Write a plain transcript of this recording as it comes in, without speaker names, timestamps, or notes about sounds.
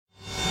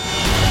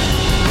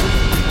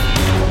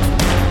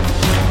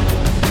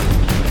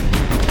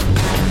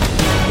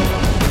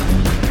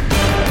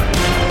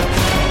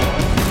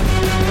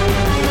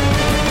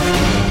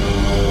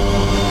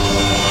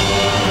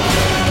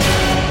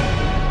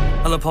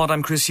pod,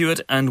 I'm Chris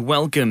Hewitt, and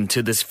welcome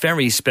to this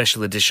very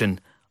special edition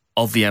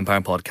of the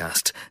Empire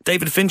Podcast.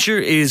 David Fincher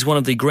is one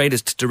of the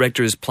greatest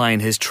directors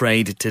plying his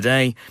trade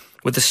today,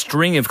 with a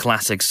string of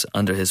classics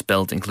under his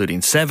belt,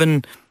 including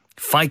Seven,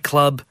 Fight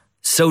Club,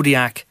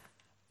 Zodiac,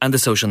 and The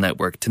Social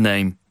Network, to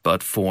name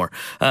but four.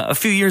 A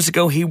few years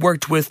ago, he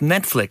worked with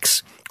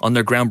Netflix on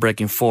their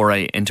groundbreaking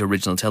foray into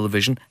original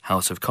television,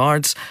 House of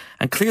Cards,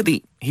 and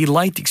clearly he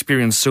liked the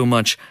experience so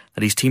much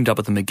that he's teamed up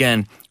with them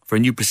again for a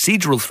new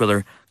procedural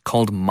thriller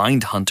called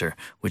Mindhunter,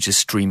 which is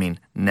streaming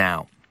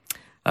now.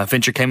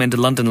 Fincher came into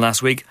London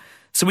last week,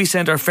 so we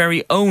sent our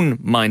very own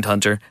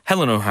Mindhunter,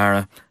 Helen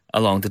O'Hara,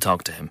 along to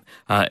talk to him.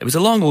 It was a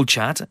long old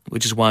chat,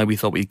 which is why we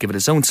thought we'd give it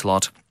its own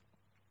slot.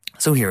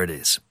 So here it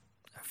is.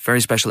 A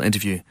very special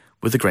interview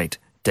with the great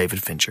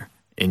David Fincher.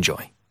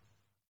 Enjoy.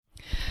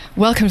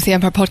 Welcome to the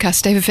Empire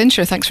Podcast, David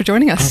Fincher. Thanks for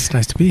joining us. Oh, it's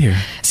nice to be here.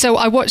 So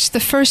I watched the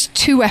first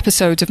 2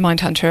 episodes of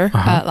Mindhunter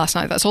last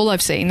night. That's all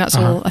I've seen. That's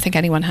all I think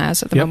anyone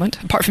has at the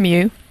moment, apart from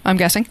you, I'm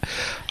guessing.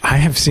 I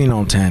have seen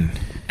all 10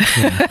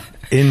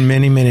 in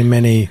many, many,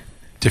 many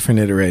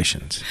different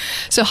iterations.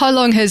 So how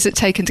long has it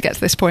taken to get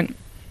to this point?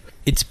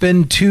 It's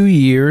been 2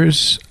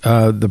 years,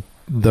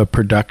 the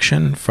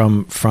production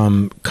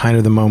from kind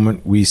of the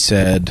moment we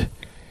said,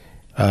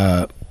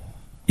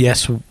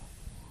 yes,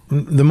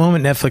 the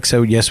moment Netflix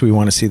said, yes, we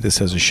want to see this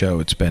as a show,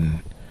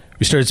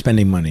 we started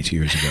spending money 2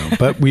 years ago.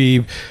 but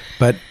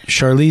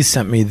Charlize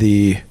sent me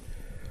the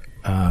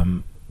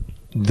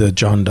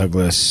John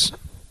Douglas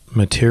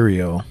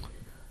material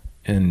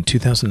in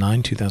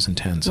 2009,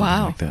 2010, something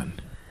like that.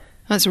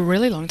 That's a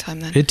really long time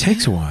then. It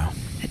takes a while.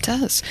 It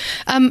does.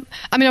 I mean,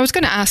 I was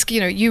going to ask,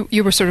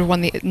 you were sort of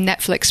one of the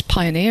Netflix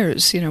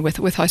pioneers,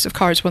 with House of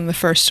Cards, one of the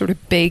first sort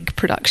of big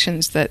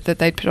productions that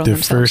they'd put on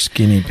themselves. The first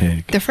guinea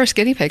pig. The first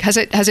guinea pig. Has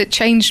it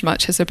changed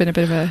much? Has there been a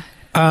bit of a...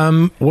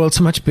 Well, it's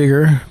a much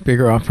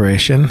bigger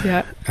operation.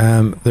 Yeah.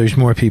 There's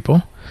more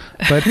people.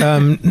 But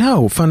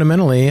no,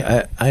 fundamentally,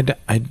 I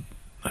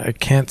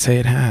can't say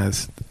it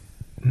has.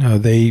 No,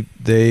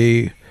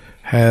 they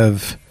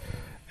have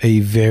a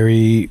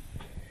very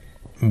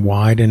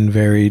wide and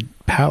varied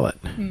palette.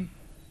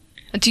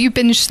 Do you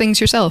binge things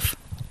yourself?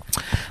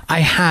 I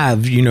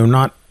have,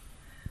 not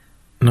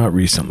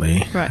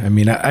recently. Right. I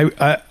mean,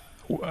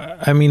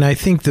 I mean, I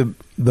think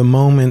the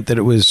moment that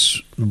it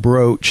was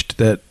broached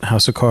that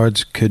House of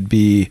Cards could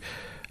be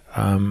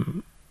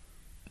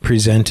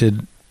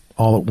presented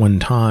all at one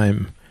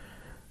time,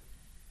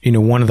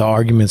 one of the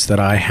arguments that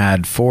I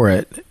had for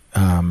it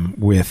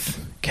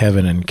with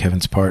Kevin and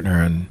Kevin's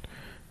partner and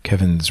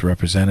Kevin's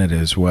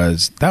representatives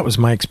was that was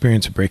my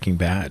experience of Breaking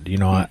Bad.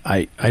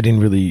 I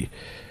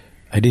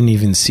didn't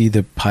even see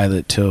the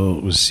pilot till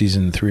it was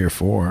season 3 or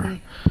 4.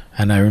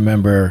 And I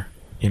remember,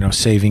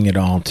 saving it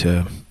all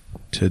to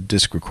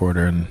disc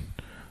recorder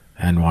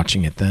and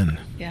watching it then.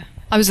 Yeah.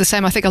 I was the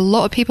same. I think a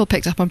lot of people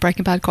picked up on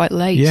Breaking Bad quite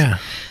late. Yeah.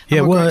 Yeah.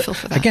 Well,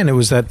 again, it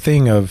was that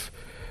thing of,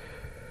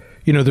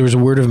 there was a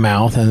word of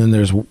mouth, and then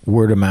there's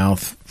word of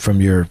mouth from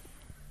your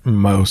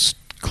most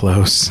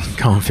close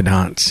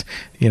confidants.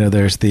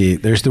 There's the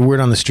word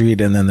on the street,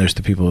 and then there's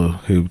the people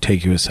who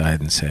take you aside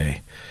and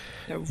say,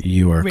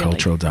 you are a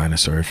cultural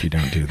dinosaur if you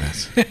don't do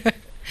this.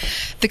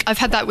 I've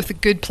had that with The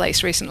Good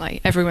Place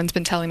recently. Everyone's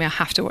been telling me I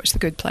have to watch The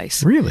Good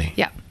Place. Really?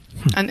 Yeah.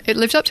 And it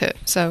lived up to it.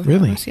 So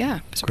really?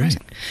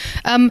 Surprising.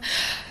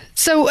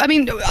 So, I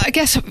mean, I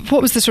guess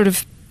what was the sort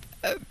of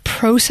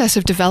process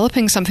of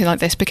developing something like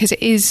this? Because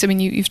it is, I mean,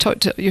 you've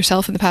talked to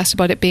yourself in the past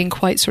about it being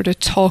quite sort of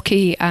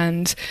talky,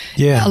 and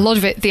a lot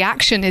of it, the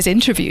action is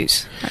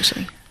interviews,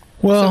 actually.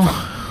 Well,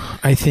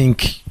 I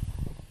think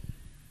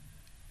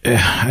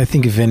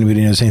if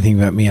anybody knows anything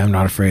about me, I'm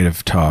not afraid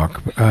of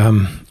talk.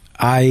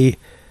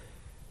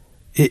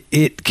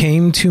 It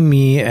came to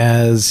me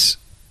as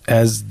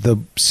the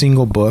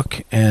single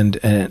book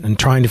and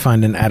trying to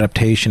find an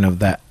adaptation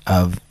of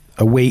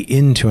a way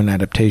into an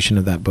adaptation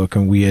of that book,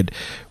 and we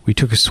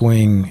took a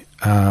swing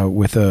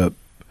with a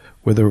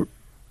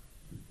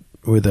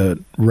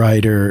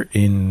writer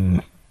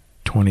in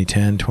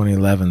 2010,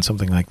 2011,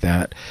 something like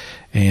that,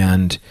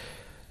 and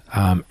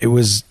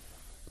it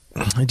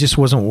just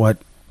wasn't what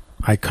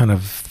I kind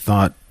of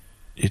thought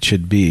it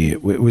should be.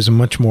 It was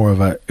much more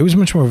of a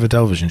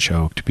television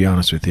show, to be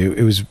honest with you.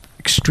 It was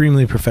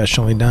extremely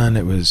professionally done.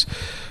 It was,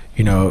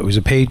 it was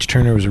a page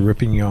turner, it was a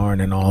ripping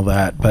yarn and all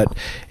that, but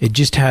it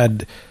just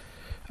had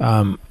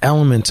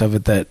elements of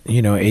it that,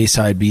 A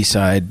side, B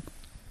side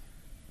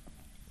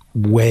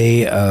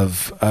way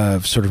of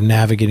sort of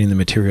navigating the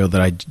material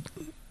that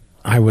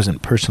I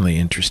wasn't personally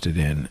interested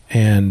in.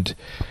 And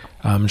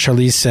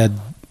Charlize said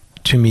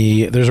to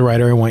me, there's a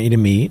writer I want you to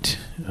meet.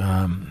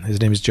 His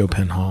name is Joe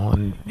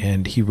Penhall,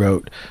 and he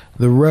wrote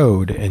The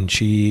Road. And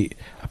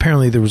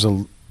apparently there was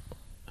a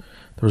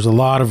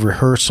lot of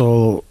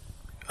rehearsal.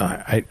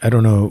 I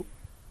don't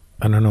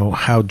know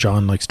how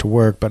John likes to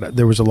work, but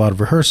there was a lot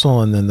of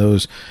rehearsal, and then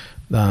those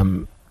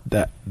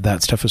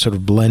that stuff was sort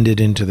of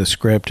blended into the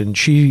script. And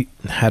she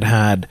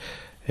had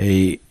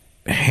a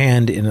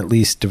hand in at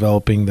least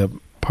developing the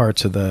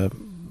parts of the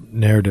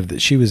narrative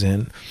that she was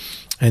in.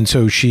 And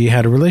so she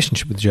had a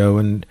relationship with Joe,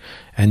 and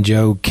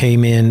Joe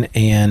came in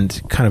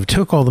and kind of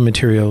took all the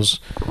materials,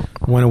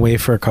 went away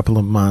for a couple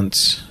of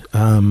months,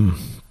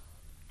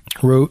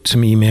 wrote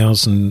some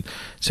emails and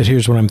said,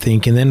 here's what I'm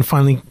thinking. Then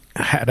finally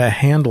had a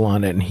handle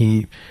on it, and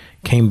he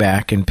came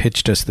back and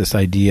pitched us this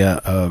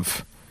idea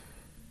of,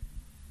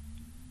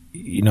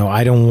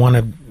 I don't want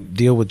to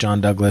deal with John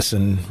Douglas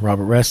and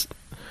Robert Rest.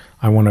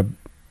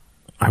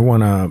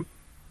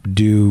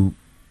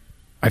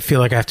 I feel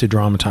like I have to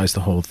dramatize the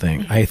whole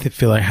thing. I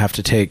feel like I have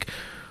to take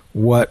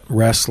what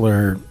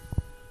Ressler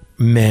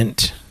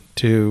meant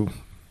to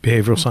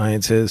behavioral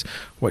sciences,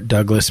 what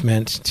Douglas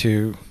meant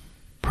to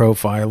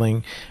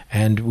profiling,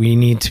 and we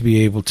need to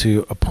be able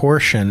to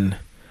apportion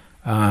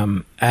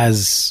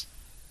as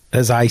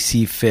I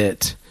see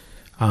fit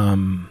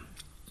the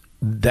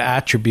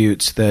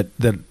attributes that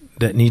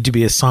need to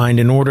be assigned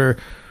in order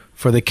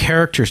for the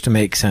characters to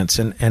make sense,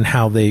 and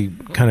how they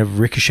kind of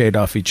ricocheted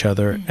off each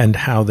other, and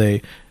how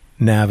they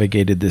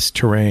navigated this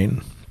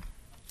terrain.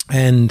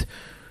 And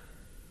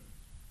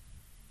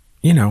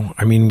we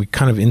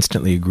kind of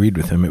instantly agreed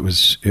with him. It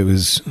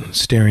was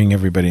staring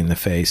everybody in the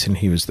face, and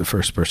he was the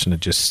first person to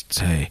just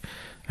say,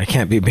 I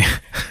can't be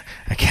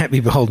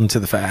beholden to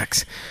the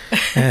facts.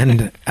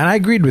 And I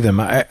agreed with him.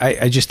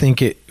 I just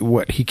think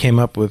what he came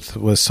up with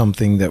was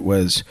something that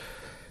was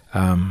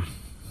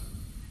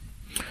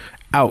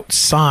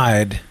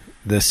outside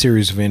the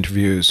series of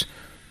interviews,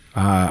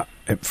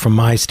 from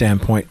my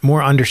standpoint,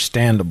 more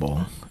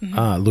understandable,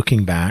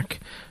 looking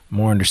back,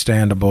 more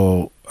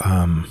understandable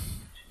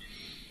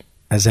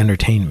as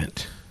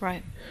entertainment.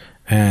 Right.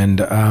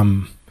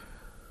 And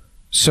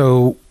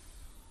so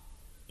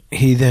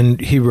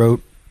he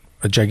wrote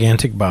a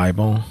gigantic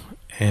Bible,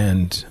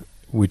 and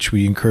which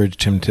we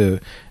encouraged him to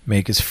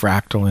make as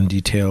fractal and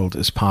detailed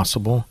as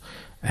possible.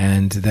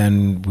 And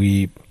then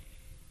we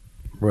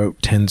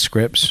wrote 10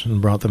 scripts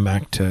and brought them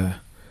back to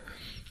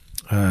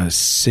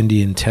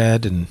Cindy and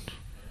Ted,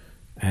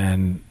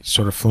 and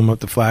sort of flew them up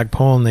the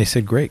flagpole, and they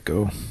said, great,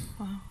 go.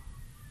 Wow.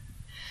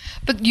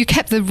 But you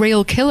kept the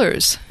real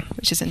killers,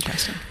 which is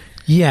interesting.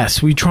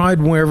 Yes, we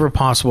tried wherever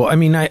possible. I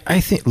mean, I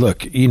think,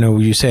 look,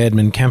 you say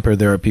Edmund Kemper,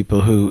 there are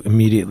people who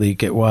immediately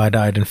get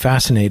wide-eyed and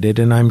fascinated,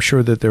 and I'm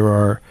sure that there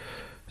are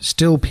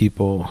still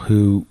people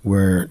who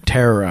were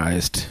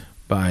terrorized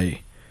by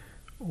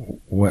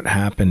what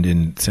happened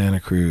in Santa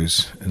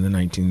Cruz in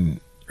the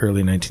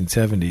early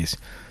 1970s,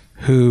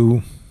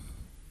 who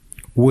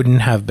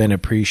wouldn't have been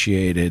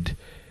appreciated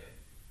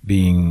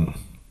being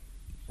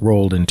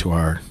rolled into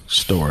our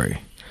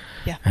story.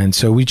 Yeah. And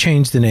so we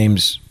changed the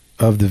names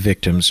of the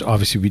victims.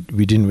 Obviously,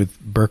 we didn't with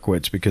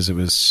Berkowitz because it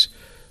was,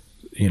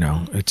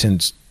 it's in,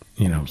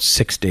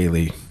 6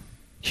 daily,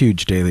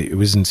 huge daily. It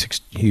was in 6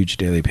 huge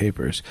daily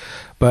papers,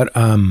 but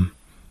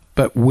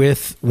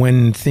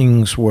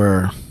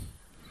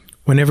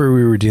whenever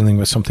we were dealing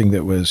with something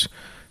that was,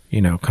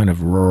 kind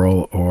of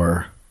rural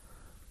or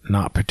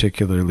not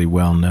particularly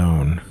well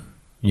known,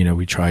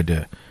 we tried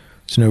to.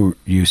 There's no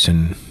use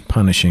in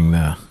punishing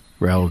the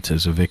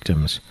relatives of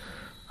victims,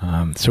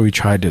 so we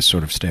tried to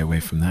sort of stay away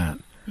from that.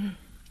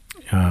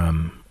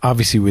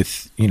 Obviously,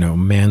 with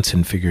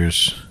Manson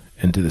figures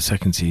into the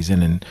second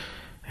season,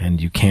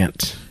 and you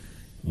can't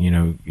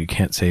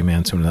say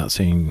Manson without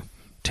saying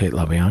Tate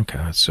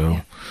LaBianca,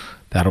 so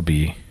that'll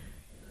be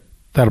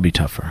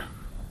tougher.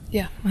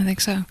 Yeah, I think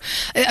so.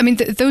 I mean,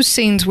 those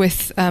scenes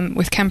with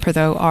Kemper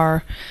though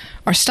are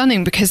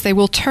stunning, because they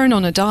will turn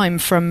on a dime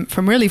from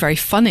really very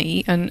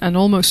funny and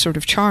almost sort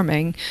of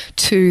charming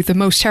to the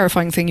most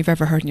terrifying thing you've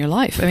ever heard in your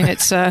life. I mean,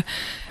 it's a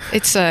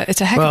heck of a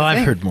thing. Well,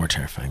 I've heard more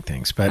terrifying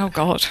things, but oh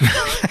God,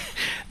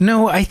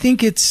 no, I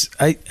think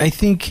I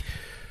think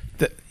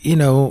that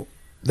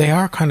they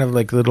are kind of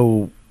like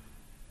little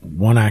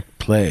one-act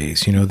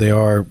plays.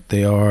 They're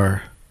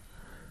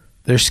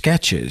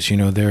sketches.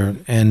 They're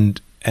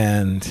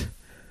and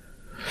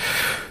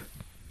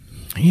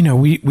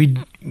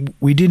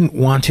we didn't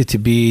want it to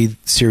be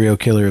serial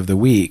killer of the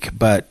week,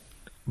 but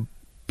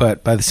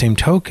by the same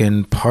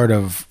token, part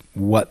of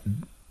what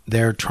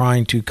they're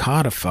trying to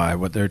codify,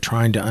 what they're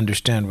trying to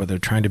understand, what they're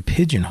trying to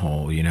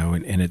pigeonhole,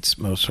 in its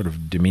most sort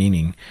of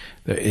demeaning,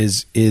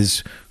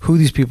 is who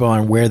these people are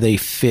and where they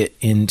fit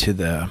into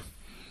their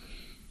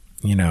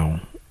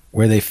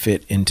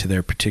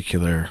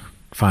particular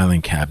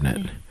filing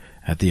cabinet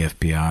at the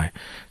FBI.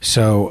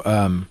 So,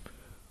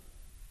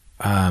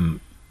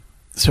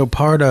 so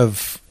part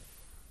of,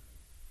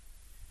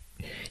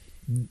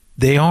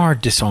 they are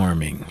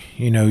disarming.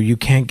 You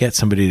can't get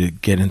somebody to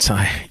get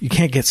inside. You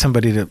can't get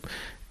somebody to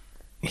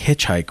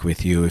hitchhike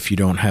with you if you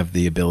don't have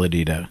the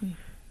ability to,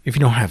 if you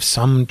don't have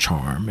some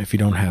charm, if you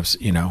don't have,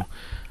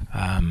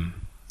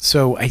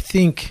 so I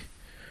think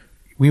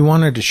we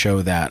wanted to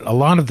show that a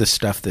lot of the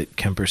stuff that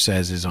Kemper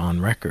says is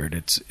on record.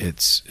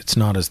 It's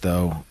not as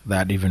though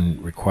that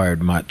even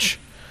required much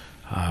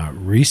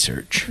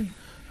research.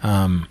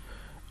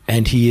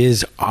 And he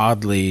is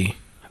oddly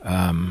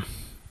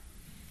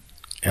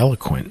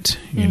eloquent,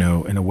 in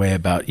a way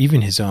about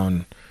even his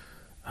own,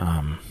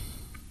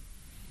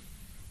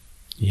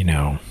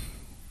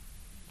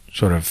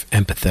 sort of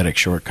empathetic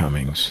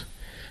shortcomings.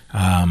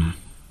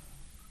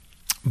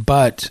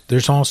 But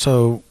there's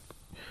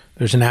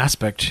an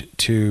aspect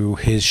to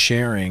his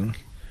sharing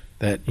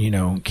that,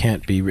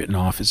 can't be written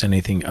off as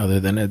anything other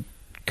than a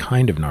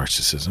kind of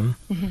narcissism.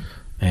 Mm-hmm.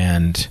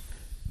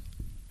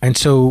 And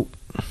so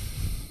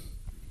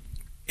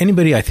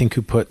anybody, I think,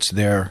 who puts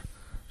their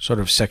sort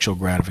of sexual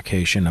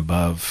gratification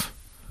above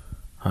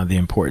the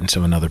importance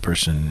of another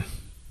person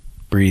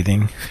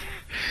breathing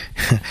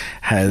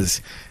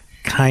has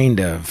kind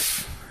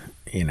of,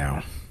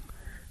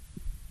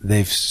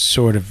 they've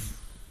sort of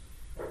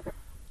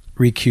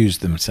recused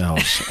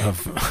themselves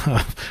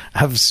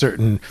of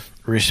certain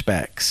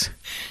respects.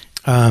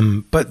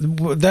 But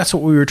that's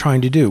what we were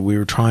trying to do. We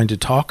were trying to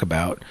talk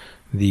about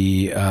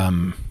the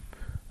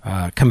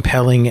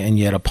compelling and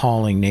yet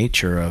appalling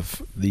nature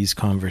of these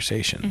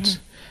conversations.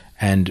 Mm-hmm.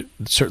 And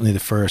certainly the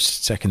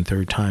first, second,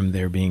 third time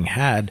they're being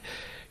had,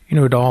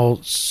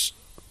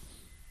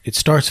 it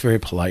starts very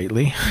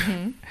politely,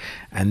 mm-hmm.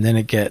 and then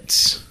it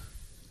gets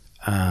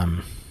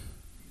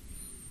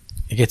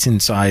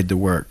inside the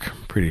work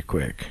pretty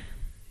quick.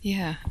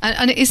 Yeah,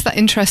 and it is that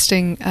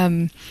interesting,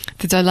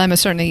 the dilemma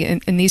certainly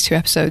in these two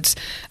episodes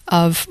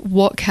of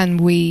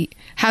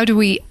how do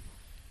we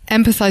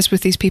empathize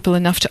with these people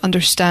enough to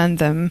understand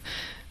them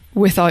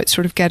without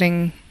sort of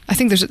getting, I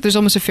think there's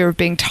almost a fear of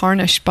being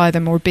tarnished by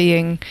them or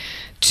being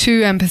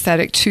too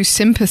empathetic, too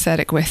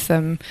sympathetic with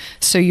them,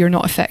 so you're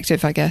not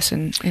effective, I guess,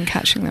 in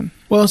catching them.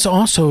 Well, it's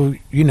also,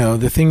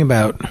 the thing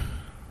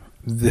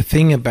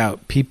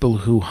about people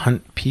who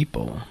hunt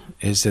people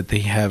is that they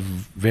have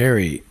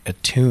very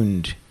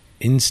attuned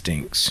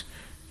instincts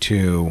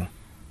to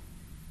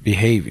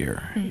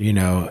behavior,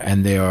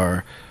 and they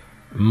are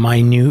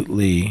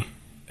minutely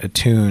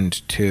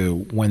attuned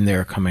to when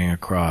they're coming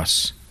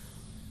across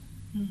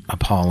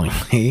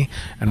appallingly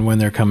and when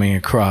they're coming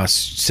across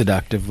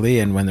seductively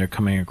and when they're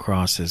coming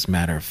across as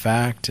matter of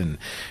fact, and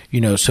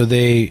so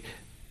they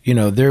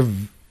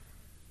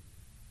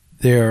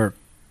they're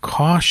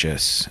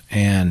cautious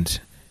and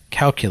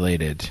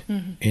calculated,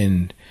 mm-hmm.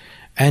 in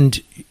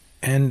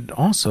and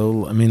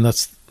also, I mean,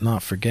 let's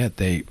not forget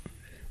when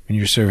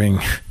you're serving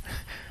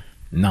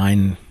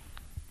 9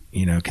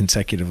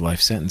 consecutive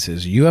life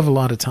sentences, you have a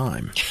lot of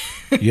time.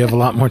 You have a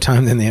lot more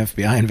time than the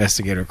FBI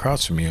investigator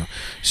across from you.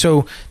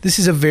 So this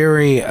is a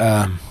very,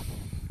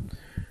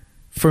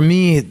 for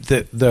me,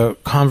 the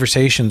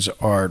conversations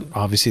are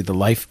obviously the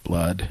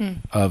lifeblood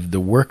of the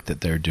work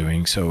that they're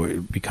doing. So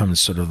it becomes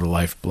sort of the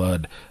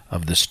lifeblood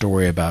of the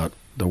story about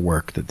the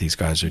work that these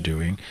guys are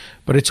doing.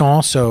 But it's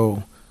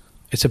also,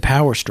 it's a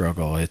power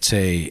struggle. It's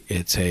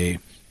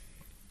the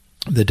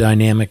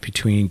dynamic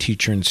between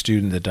teacher and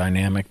student, the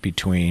dynamic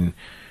between,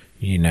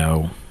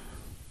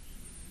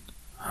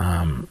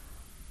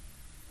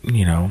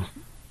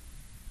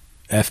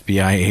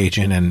 FBI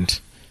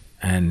agent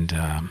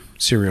and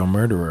serial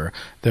murderer.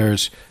 There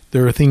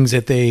are things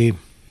that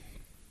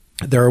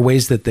there are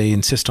ways that they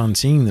insist on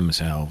seeing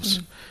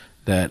themselves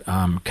that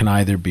can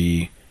either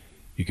be,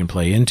 you can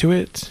play into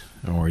it,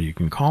 or you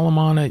can call them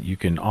on it. You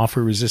can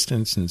offer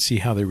resistance and see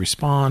how they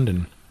respond.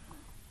 And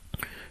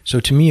so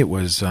to me,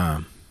 it's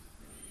an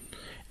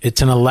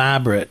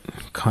elaborate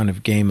kind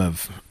of game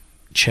of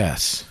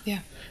chess. Yeah.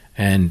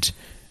 And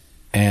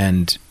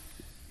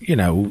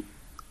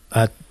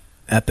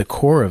at the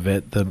core of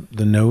it,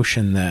 the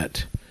notion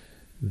that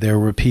there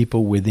were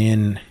people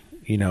within,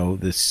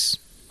 this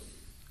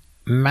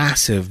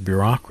massive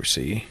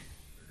bureaucracy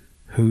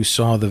who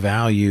saw the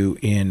value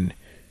in,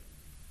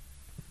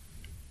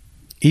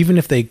 even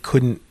if they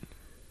couldn't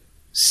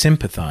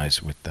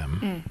sympathize with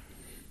them,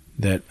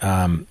 that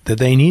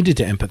they needed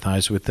to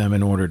empathize with them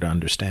in order to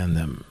understand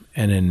them,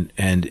 and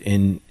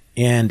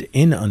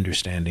in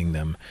understanding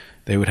them,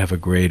 they would have a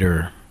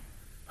greater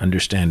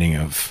understanding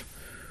of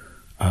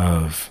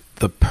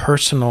the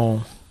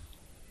personal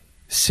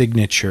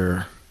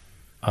signature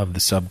of the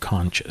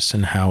subconscious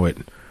and how it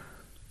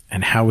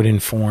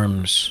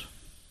informs.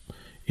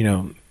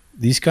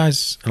 These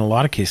guys in a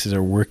lot of cases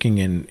are working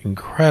in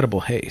incredible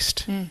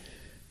haste.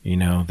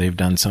 They've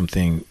done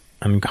something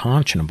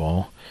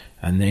unconscionable,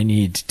 and they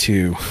need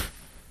to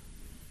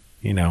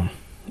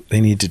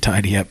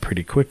tidy up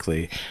pretty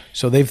quickly.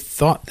 So they've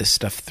thought this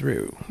stuff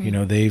through.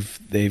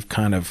 They've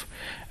kind of,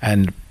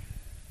 and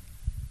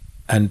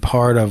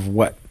part of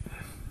what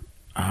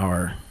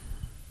our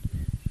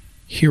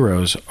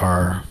heroes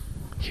are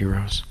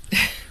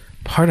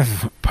part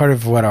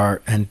of what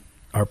our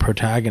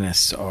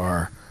protagonists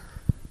are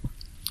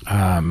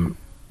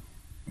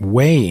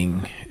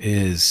weighing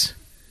is,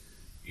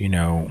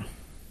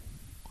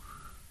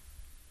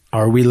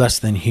 are we less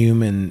than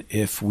human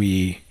if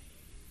we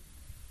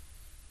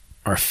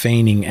are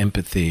feigning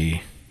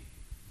empathy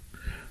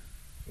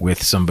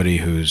with somebody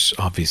who's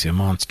obviously a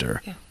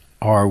monster? Yeah.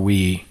 Are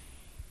we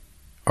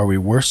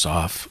worse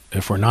off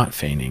if we're not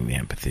feigning the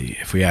empathy,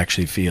 if we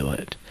actually feel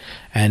it?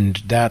 And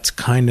that's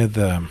kind of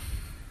the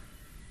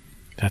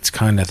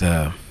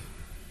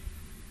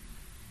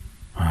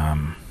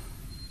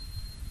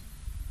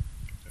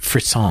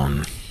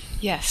frisson.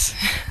 Yes.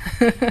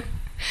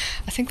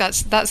 I think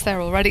that's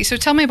there already. So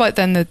tell me about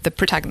then the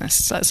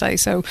protagonists, let's say.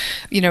 So,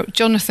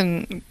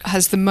 Jonathan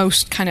has the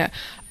most kind of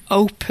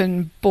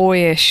open,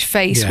 boyish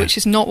face, which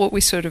is not what we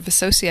sort of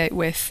associate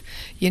with,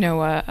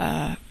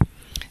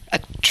 a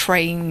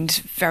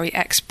trained, very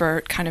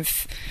expert, kind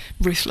of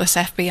ruthless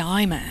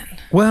FBI man.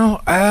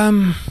 Well,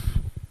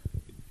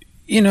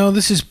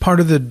 this is part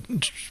of the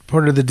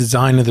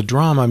design of the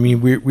drama. I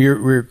mean,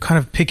 we're kind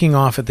of picking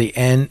off at the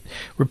end.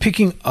 We're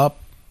picking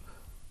up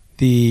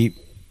the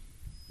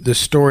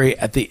story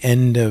at the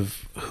end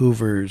of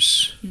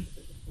Hoover's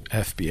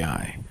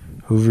FBI.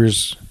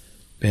 Hoover's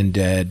been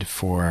dead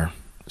for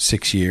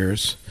 6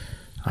 years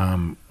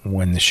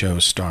when the show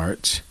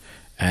starts,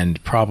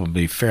 and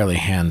probably fairly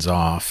hands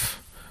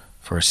off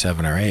for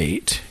 7 or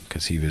 8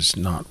 because he was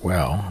not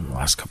well in the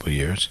last couple of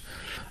years.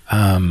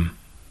 And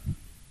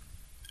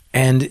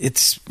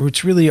it's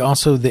really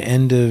also the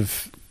end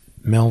of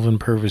Melvin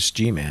Purvis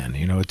G-Man.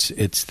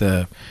 It's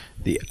the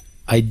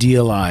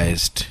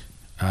idealized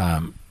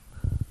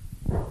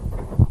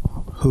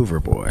Hoover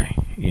boy,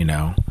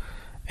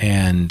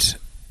 and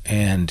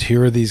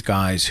here are these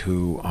guys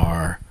who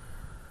are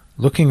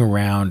looking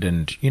around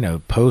and,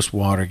 post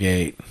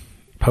Watergate,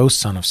 post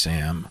Son of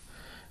Sam,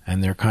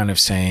 and they're kind of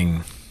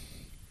saying,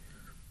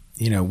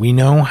 we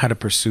know how to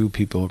pursue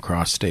people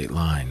across state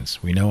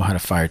lines. We know how to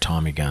fire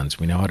Tommy guns.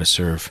 We know how to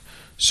serve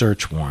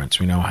search warrants.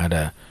 We know how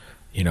to,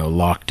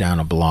 lock down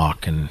a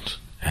block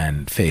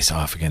and face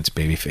off against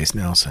Babyface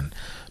Nelson.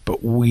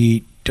 But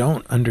we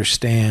don't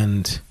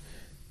understand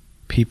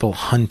people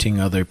hunting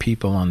other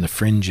people on the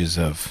fringes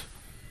of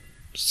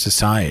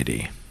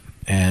society.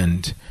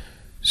 And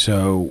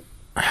so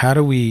how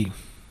do we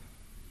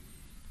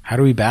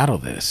battle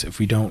this if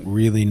we don't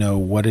really know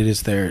what it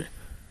is they're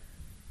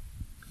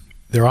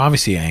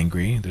obviously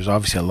angry. There's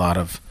obviously a lot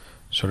of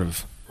sort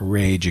of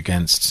rage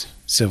against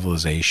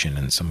civilization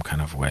in some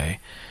kind of way,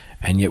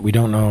 and yet we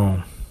don't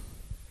know.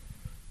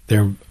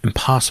 They're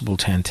impossible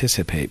to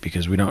anticipate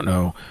because we don't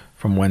know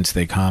from whence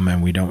they come,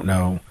 and we don't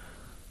know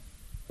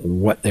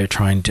what they're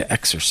trying to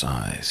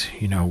exercise.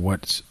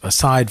 What's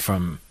aside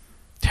from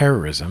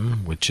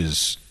terrorism, which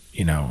is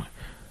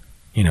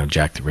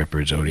Jack the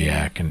Ripper,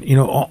 Zodiac,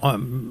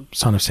 and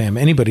Son of Sam.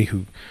 Anybody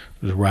who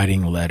was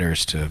writing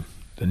letters to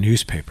the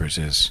newspapers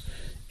is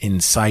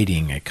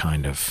inciting a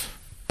kind of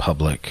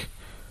public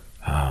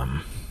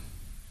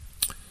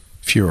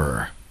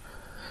furor,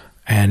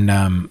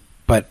 and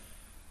but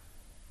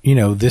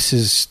this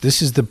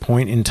is the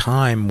point in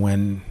time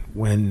when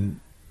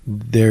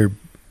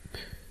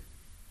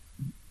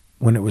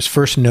it was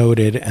first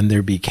noted, and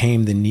there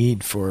became the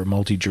need for a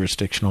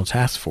multi-jurisdictional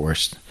task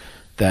force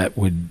that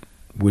would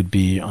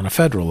be on a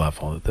federal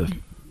level,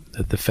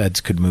 that the feds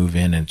could move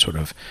in and sort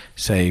of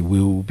say, we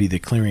will be the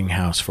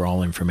clearinghouse for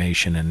all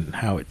information and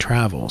how it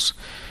travels.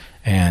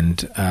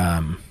 And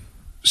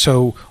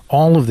so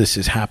all of this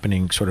is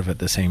happening sort of at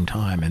the same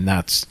time, and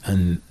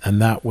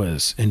that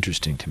was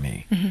interesting to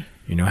me.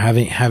 Mm-hmm.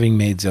 Having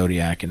made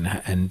Zodiac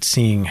and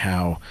seeing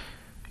how,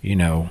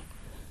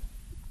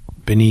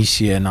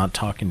 Benicia not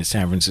talking to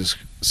San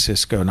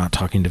Francisco, not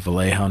talking to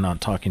Vallejo, not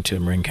talking to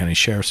Marin County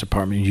Sheriff's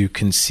Department, you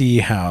can see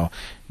how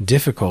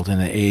difficult in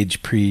the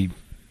age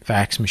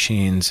pre-fax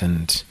machines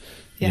and,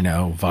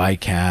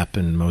 VICAP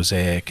and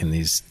Mosaic and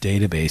these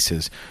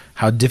databases,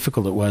 how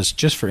difficult it was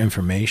just for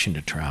information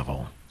to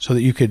travel so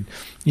that you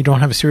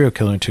don't have a serial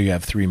killer until you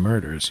have 3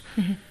 murders.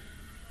 Mm-hmm.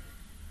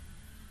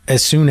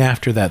 As soon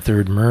after that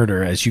 3rd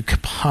murder as you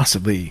could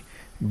possibly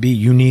be,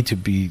 you need to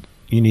be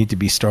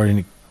starting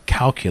to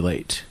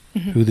calculate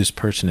mm-hmm. who this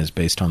person is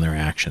based on their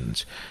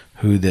actions,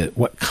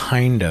 what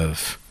kind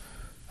of,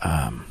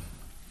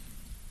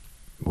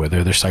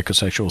 whether they're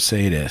psychosexual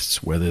sadists,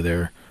 whether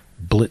they're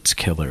blitz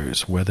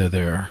killers, whether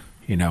they're,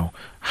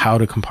 how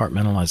to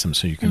compartmentalize them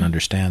so you can mm-hmm.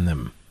 understand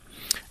them.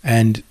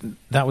 And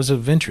that was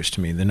of interest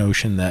to me, the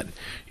notion that,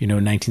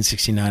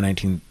 1969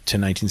 to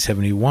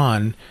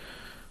 1971,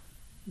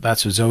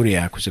 that's what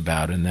Zodiac was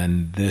about. And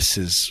then this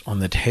is on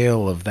the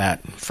tail of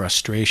that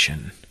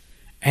frustration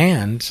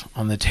and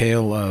on the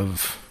tail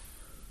of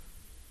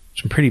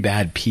some pretty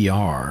bad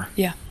PR.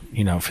 Yeah.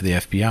 For the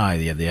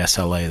FBI. You had the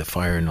SLA, the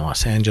fire in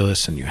Los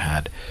Angeles, and you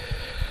had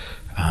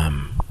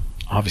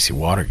obviously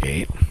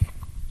Watergate.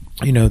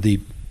 The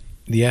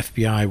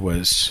FBI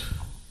was,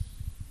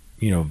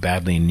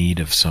 badly in need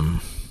of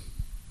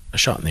a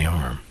shot in the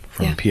arm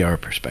from a PR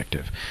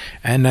perspective.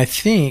 And I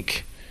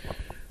think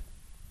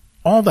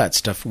all that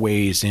stuff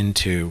weighs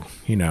into,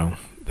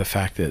 the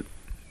fact that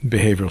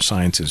behavioral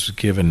science is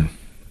given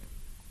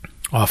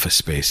office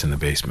space in the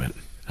basement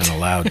and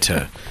allowed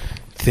to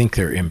think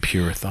their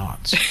impure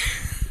thoughts.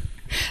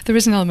 There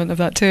is an element of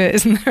that to it,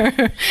 isn't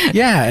there?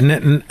 Yeah,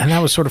 and that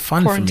was sort of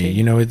fun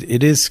Quarantine. For me.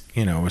 It is,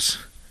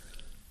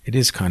 it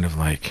is kind of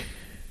like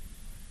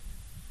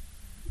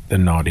the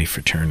naughty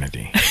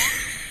fraternity.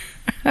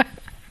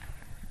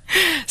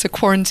 So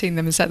quarantine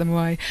them and set them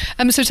away.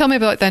 So tell me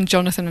about then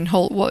Jonathan and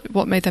Holt.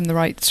 What made them the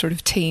right sort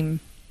of team?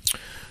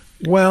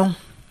 Well,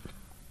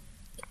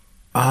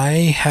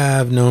 I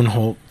have known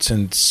Holt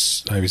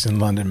since I was in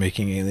London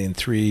making Alien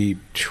 3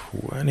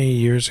 20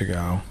 years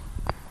ago.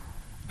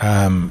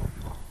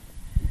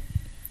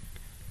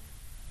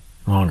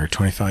 Longer,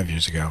 25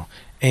 years ago.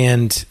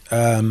 And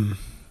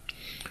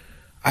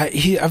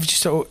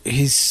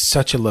he's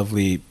such a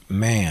lovely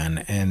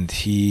man, and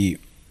he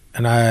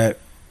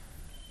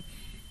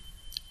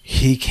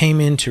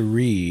came in to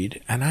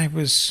read, and I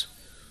was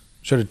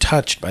sort of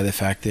touched by the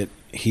fact that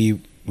he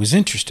was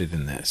interested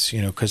in this,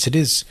 because it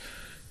is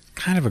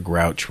kind of a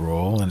grouch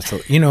role, and so,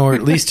 or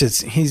at least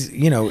he's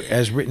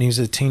as written, he's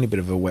a teeny bit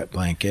of a wet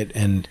blanket,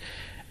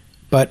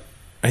 but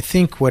I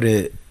think what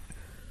it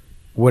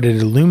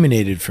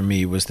illuminated for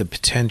me was the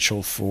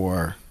potential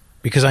for,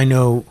 because I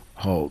know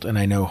Holt, and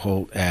I know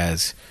Holt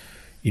as,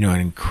 an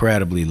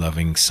incredibly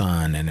loving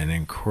son and an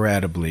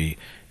incredibly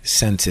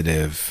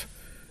sensitive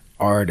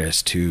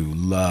artist who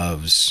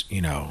loves,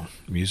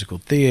 musical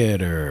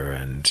theater,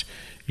 and,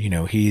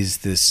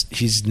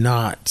 he's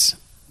not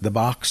the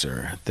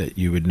boxer that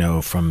you would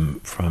know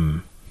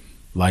from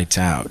Lights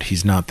Out.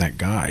 He's not that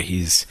guy.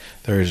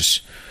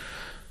 There's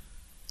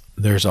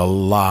a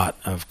lot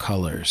of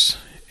colors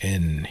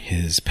in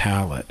his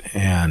palette,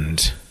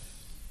 and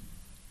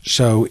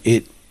so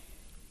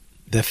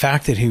the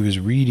fact that he was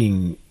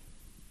reading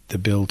the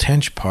Bill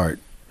Tench part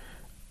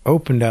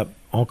opened up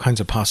all kinds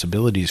of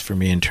possibilities for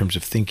me in terms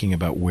of thinking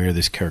about where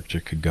this character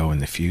could go in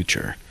the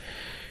future.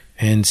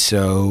 And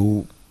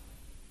so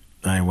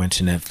I went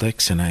to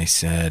Netflix and I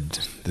said,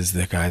 this is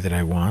the guy that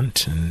I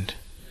want, and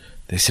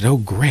they said, oh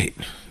great,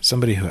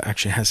 somebody who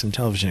actually has some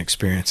television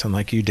experience,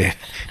 unlike you did.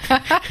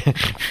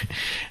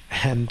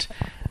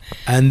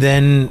 And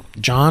then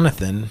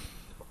Jonathan,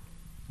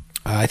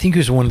 I think he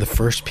was one of the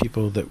first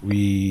people that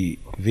we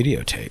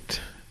videotaped.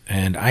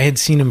 And I had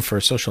seen him for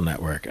a Social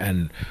Network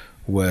and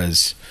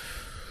was,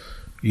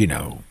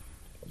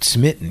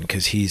 smitten,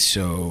 because he's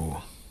such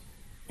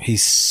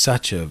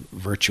a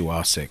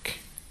virtuosic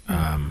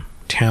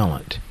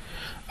talent.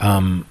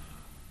 But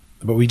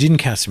we didn't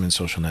cast him in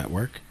Social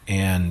Network.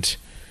 And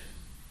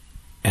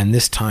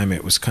this time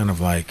it was kind of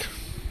like,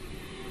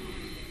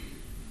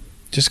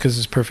 just because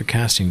it's perfect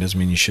casting doesn't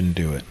mean you shouldn't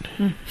do it.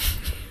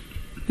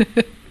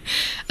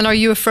 And are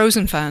you a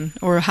Frozen fan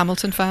or a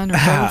Hamilton fan, or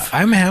both?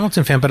 I'm a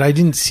Hamilton fan, but I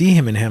didn't see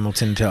him in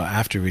Hamilton until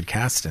after we'd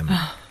cast him.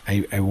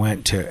 I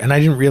went to, and I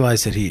didn't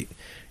realize that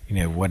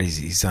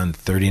he's on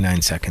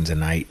 39 Seconds a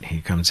Night.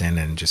 He comes in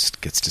and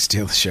just gets to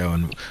steal the show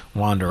and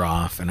wander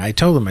off. And I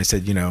told him, I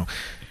said,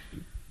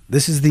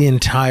 this is the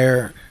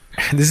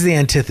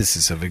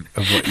antithesis of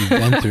what you've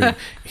been through.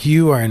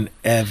 You are in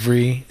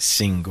every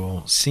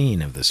single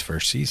scene of this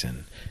first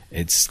season.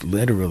 It's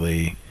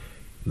literally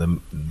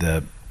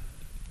the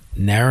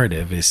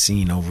narrative is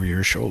seen over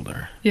your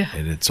shoulder. Yeah.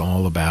 And it's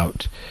all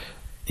about,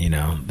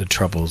 the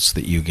troubles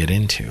that you get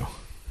into.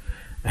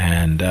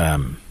 And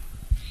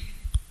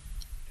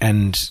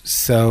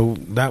so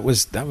that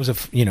was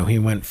he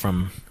went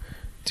from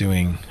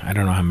doing, I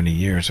don't know how many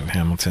years of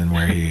Hamilton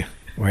where he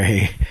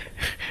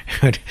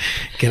would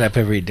get up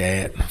every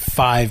day at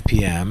 5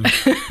 p.m.,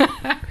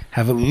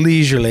 have a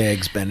leisurely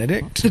Eggs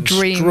Benedict, and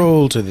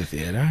stroll to the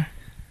theater.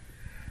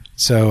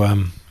 So,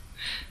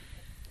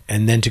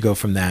 and then to go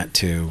from that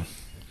to,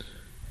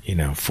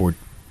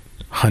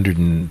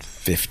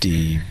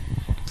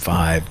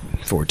 455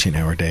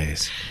 14-hour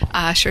days.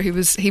 Sure, he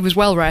was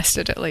well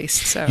rested at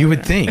least. So you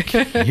would think.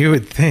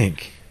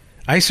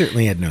 I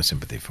certainly had no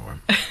sympathy for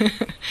him.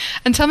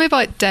 And tell me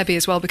about Debbie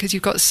as well, because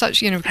you've got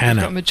such, you've got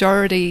a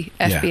majority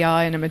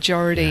FBI and a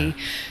majority,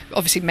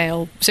 obviously,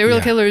 male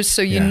serial killers.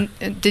 So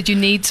did you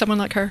need someone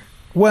like her?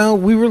 Well,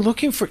 we were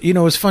looking for, it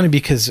was funny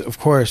because, of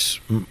course,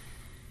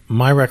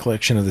 my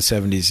recollection of the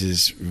 70s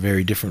is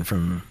very different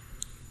from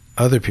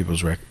other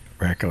people's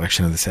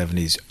recollection of the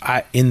 70s,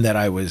 in that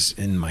I was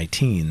in my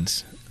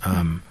teens.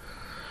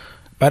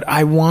 But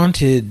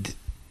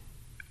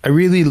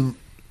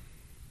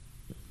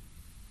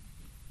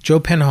Joe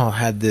Penhall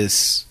had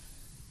this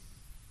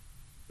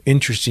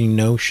interesting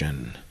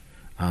notion,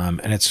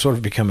 and it's sort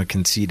of become a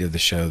conceit of the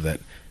show,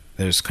 that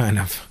there's kind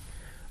of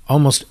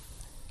almost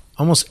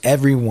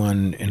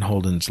everyone in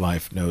Holden's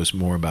life knows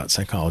more about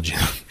psychology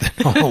than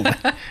Holden.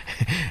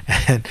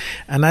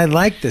 and I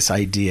like this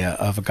idea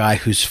of a guy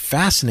who's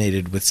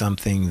fascinated with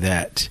something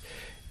that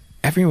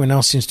everyone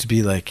else seems to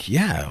be like,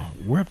 yeah,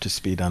 we're up to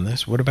speed on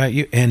this. What about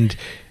you?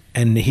 And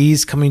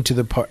he's coming to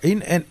the part,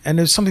 and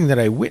it's something that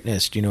I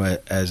witnessed,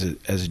 as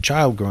a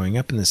child growing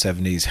up in the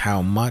 70s,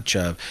 how much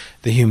of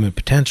the human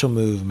potential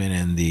movement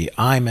and the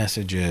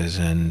iMessages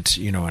and,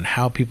 and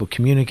how people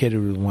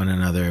communicated with one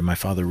another. My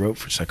father wrote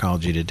for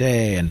Psychology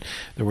Today, and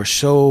there was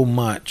so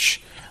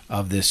much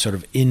of this sort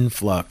of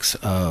influx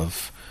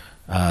of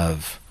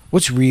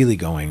what's really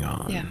going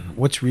on,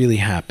 what's really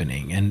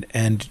happening, and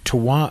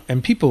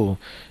people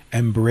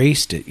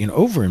embraced it,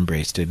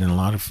 over-embraced it in a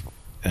lot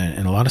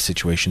of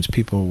situations.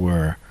 People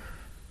were,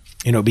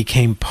 it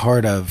became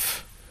part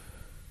of.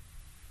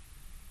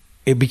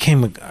 It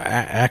became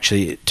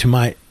actually, to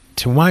my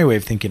way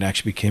of thinking, it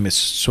actually became a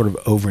sort of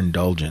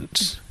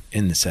overindulgence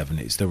in the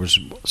 70s. There was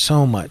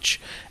so much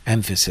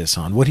emphasis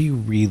on what do you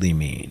really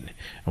mean?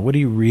 And what are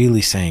you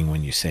really saying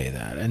when you say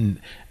that?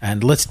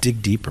 And let's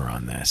dig deeper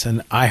on this.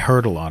 And I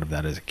heard a lot of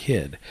that as a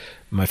kid.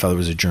 My father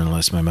was a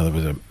journalist. My mother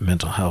was a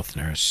mental health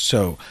nurse.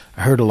 So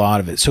I heard a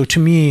lot of it. So to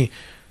me,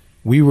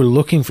 we were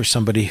looking for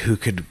somebody who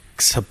could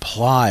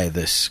supply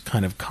this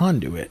kind of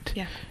conduit.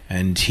 Yeah.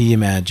 And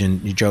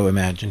Joe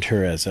imagined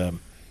her as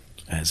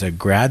a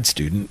grad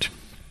student.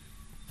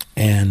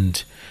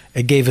 And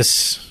it gave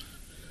us,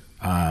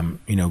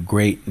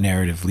 great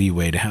narrative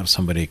leeway to have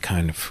somebody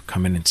kind of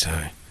come in and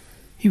say,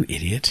 "You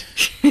idiot!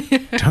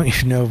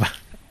 don't you know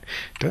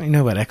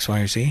about X, Y,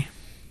 or Z?"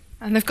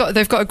 And they've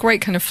got a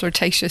great kind of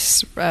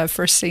flirtatious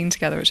first scene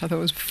together, which I thought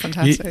was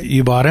fantastic.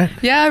 You bought it?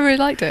 Yeah, I really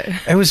liked it.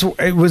 It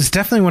was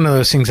definitely one of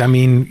those things. I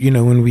mean,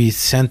 when we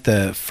sent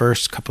the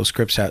first couple of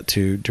scripts out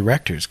to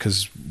directors,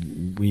 because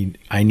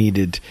I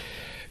needed,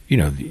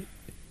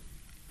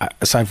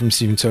 aside from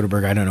Steven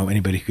Soderbergh, I don't know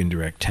anybody who can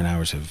direct 10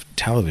 hours of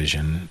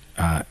television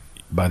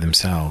by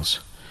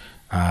themselves.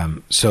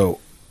 So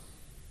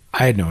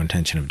I had no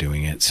intention of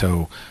doing it.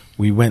 So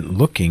we went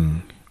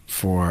looking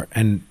for,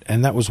 and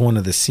that was one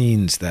of the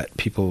scenes that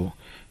people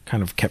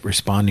kind of kept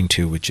responding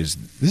to, which is,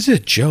 this is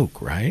a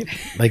joke, right?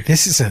 Like,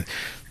 this is a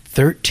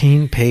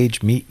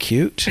 13-page meet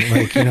cute.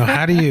 Like,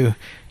 how do you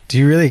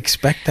really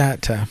expect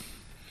that to...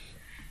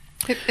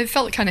 It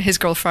felt like kind of His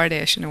Girl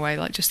Friday-ish in a way,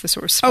 like just the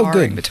sort of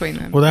sparring between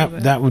them. Well,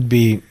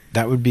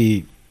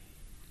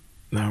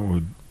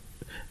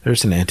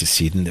 there's an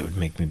antecedent that would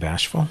make me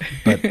bashful.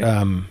 But,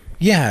 they're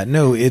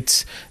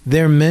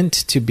meant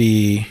to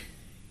be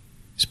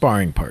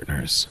sparring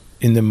partners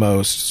in the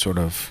most sort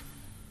of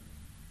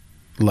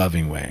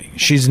loving way.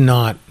 She's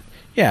not,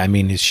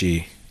 is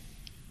she,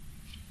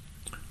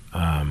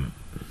 I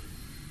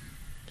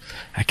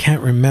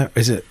can't remember,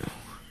 is it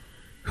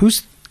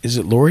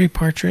Laurie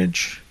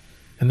Partridge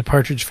and the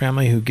Partridge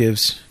Family who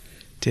gives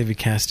David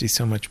Cassidy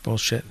so much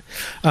bullshit?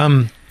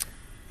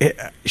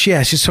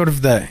 She's sort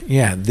of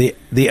the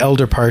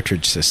elder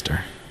Partridge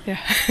sister. Yeah.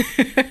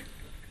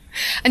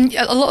 And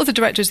a lot of the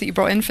directors that you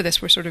brought in for this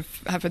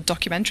have a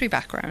documentary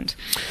background.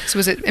 So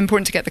was it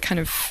important to get the kind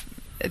of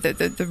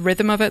the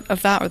rhythm of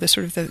that, or the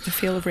sort of the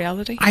feel of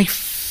reality? I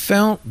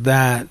felt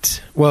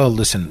that. Well,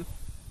 listen,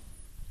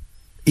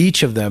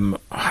 each of them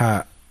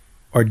are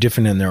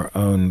different in their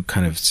own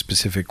kind of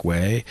specific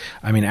way.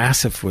 I mean,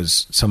 Asif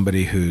was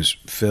somebody whose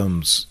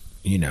films,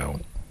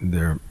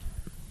 they're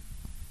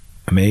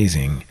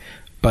amazing,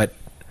 but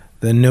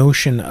the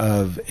notion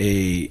of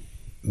a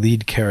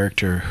lead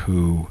character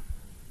who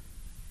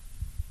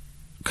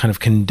kind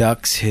of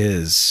conducts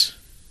his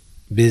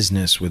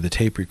business with a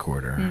tape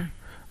recorder,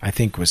 I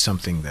think was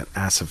something that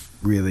Asif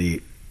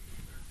really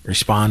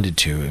responded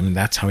to. I mean,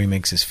 that's how he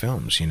makes his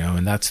films,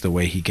 and that's the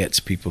way he gets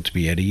people to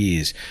be at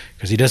ease,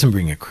 because he doesn't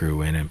bring a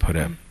crew in and put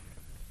a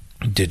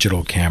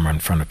digital camera in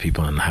front of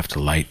people and have to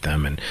light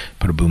them and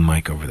put a boom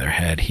mic over their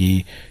head.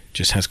 He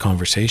just has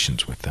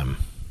conversations with them.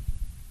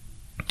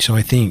 So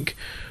I think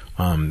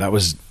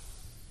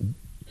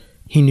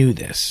he knew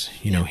this,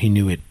 he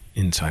knew it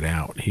inside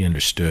out. He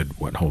understood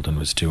what Holden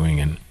was doing,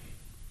 and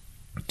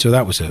so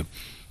that was a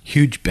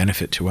huge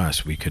benefit to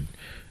us. We could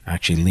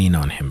actually lean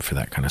on him for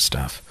that kind of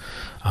stuff.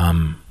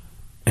 And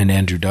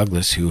Andrew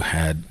Douglas, who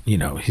had,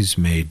 he's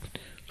made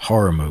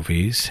horror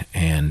movies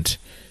and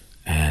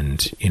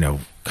kind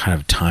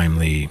of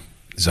timely,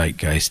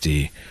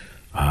 zeitgeisty,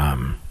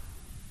 I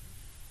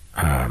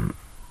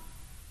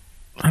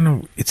don't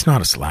know, it's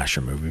not a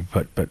slasher movie,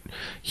 but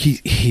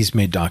he's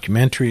made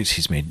documentaries,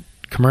 he's made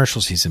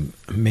commercials, he's an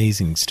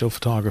amazing still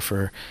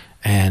photographer,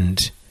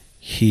 and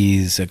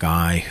he's a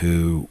guy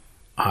who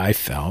I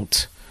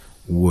felt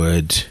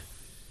would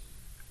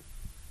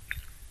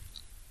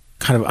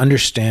kind of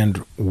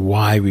understand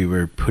why we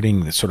were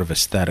putting the sort of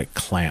aesthetic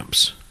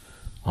clamps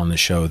on the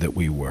show that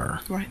we were.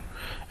 Right.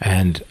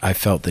 And I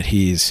felt that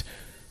he's,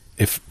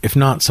 if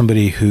not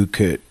somebody who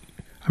could,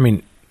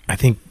 I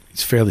think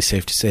it's fairly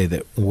safe to say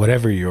that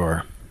whatever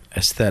your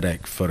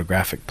aesthetic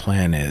photographic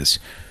plan is,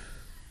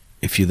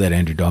 if you let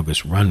Andrew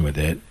Douglas run with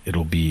it,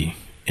 it'll be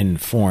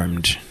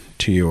informed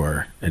to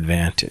your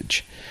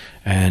advantage.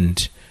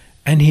 And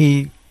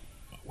he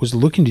was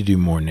looking to do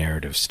more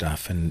narrative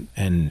stuff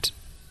and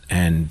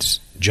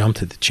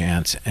jumped at the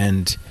chance,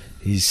 and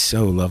he's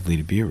so lovely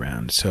to be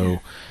around. So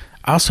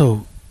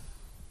also,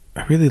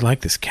 I really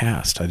like this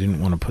cast. I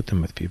didn't want to put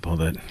them with people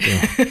that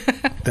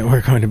that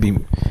were going to be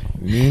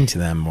mean to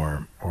them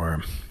or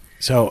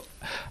so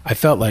I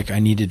felt like I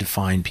needed to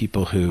find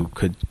people who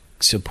could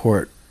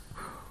support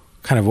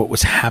kind of what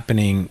was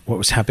happening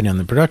on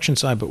the production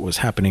side, but what was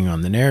happening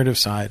on the narrative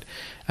side.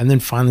 And then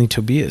finally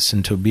Tobias,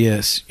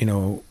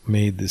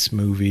 made this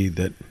movie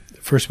the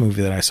first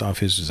movie that I saw of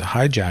his was a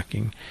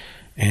hijacking.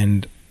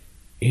 And,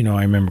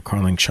 I remember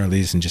calling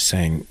Charlize and just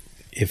saying,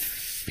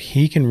 if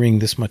he can wring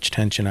this much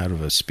tension out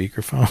of a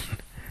speakerphone,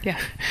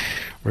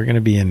 we're going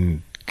to be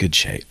in good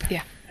shape.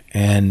 Yeah.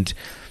 And,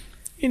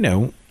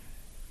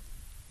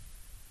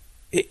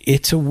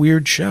 it's a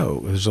weird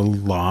show. There's a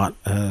lot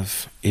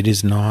of, it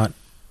is not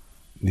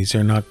these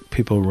are not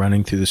people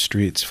running through the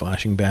streets,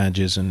 flashing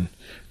badges and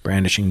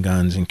brandishing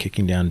guns and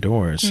kicking down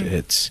doors.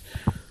 It's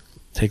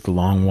take the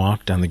long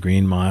walk down the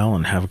Green Mile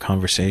and have a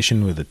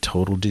conversation with a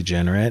total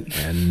degenerate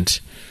and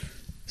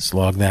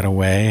slog that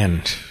away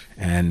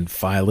and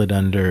file it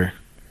under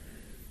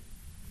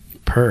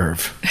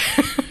perv.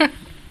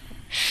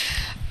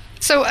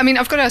 So, I mean,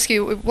 I've got to ask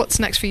you, what's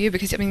next for you?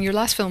 Because, I mean, your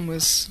last film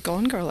was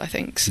Gone Girl, I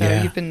think. So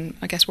you've been,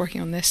 I guess,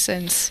 working on this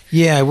since.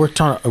 Yeah, I worked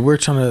on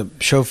a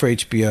show for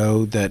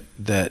HBO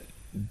that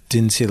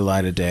didn't see the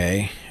light of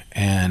day,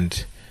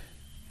 and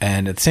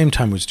at the same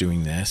time was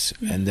doing this,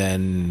 and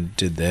then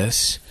did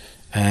this,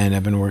 and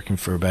I've been working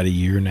for about a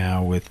year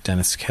now with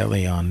Dennis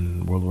Kelly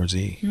on World War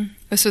Z.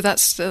 So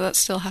that's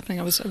still happening.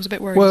 I was a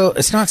bit worried. Well,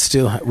 it's not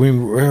still.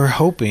 We're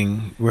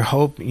hoping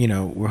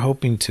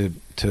to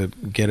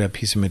get a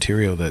piece of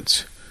material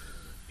that's,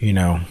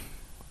 a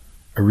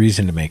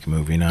reason to make a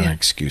movie, not an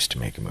excuse to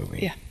make a movie.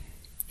 Yeah,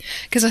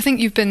 because I think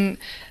you've been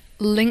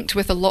linked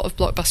with a lot of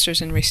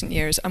blockbusters in recent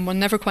years, and one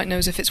never quite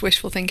knows if it's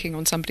wishful thinking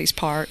on somebody's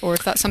part or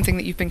if that's something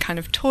that you've been kind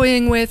of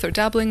toying with or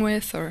dabbling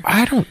with. Or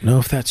I don't know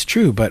if that's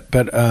true, but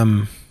I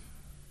mean,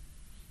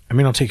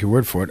 I'll take your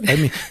word for it. I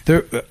mean,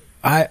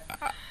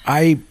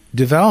 I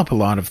develop a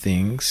lot of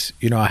things.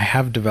 I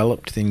have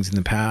developed things in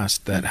the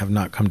past that have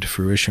not come to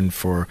fruition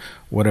for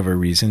whatever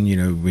reason.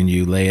 When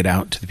you lay it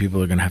out to the people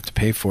who are going to have to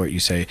pay for it, you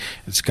say,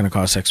 it's going to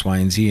cost X, Y,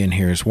 and Z, and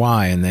here's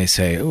why. And they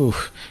say,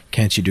 oh,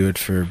 can't you do it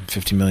for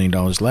 $50 million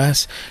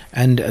less?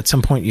 And at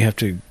some point you have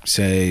to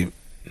say,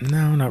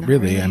 no, not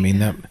really. I mean,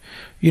 that,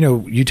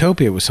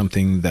 Utopia was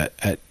something that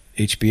at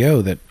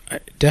HBO that I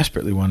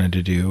desperately wanted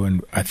to do,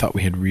 and I thought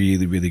we had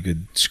really, really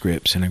good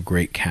scripts and a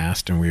great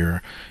cast, and we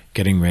were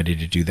getting ready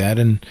to do that,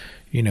 and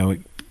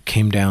it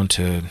came down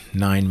to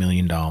 $9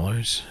 million,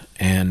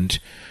 and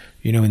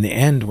in the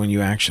end, when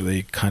you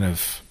actually kind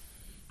of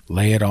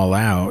lay it all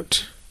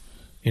out,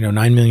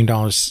 $9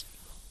 million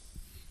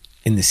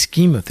in the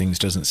scheme of things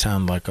doesn't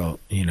sound like a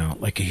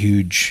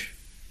huge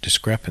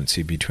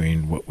discrepancy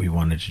between what we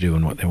wanted to do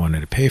and what they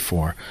wanted to pay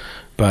for,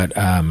 but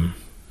when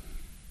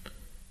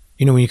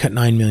you cut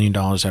 $9 million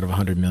out of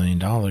 $100 million,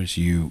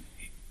 10%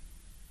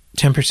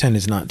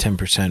 is not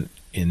 10%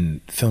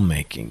 in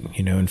filmmaking.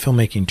 In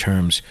filmmaking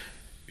terms,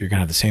 you're going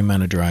to have the same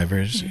amount of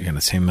drivers, you're going to have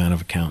the same amount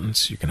of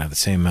accountants, you're going to have the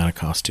same amount of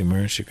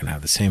costumers, you're going to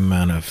have the same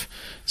amount of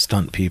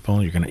stunt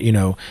people. You're going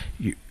to,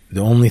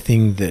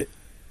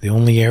 the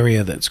only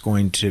area that's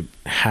going to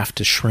have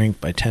to shrink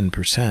by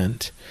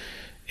 10%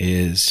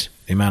 is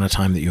the amount of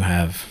time that you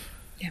have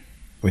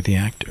with the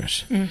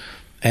actors.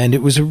 And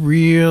it was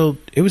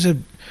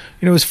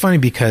funny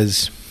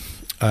because,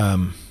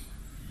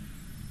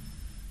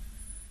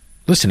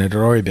 listen, it had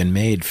already been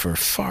made for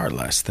far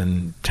less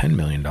than $10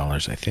 million, I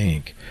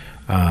think.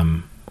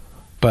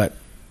 But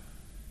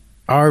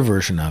our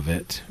version of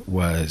it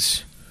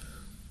was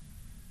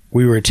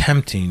we were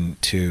attempting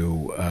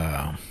to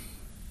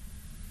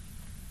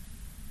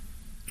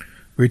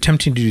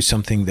do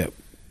something that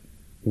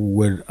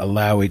would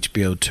allow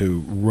HBO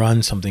to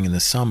run something in the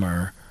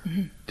summer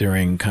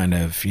during kind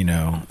of,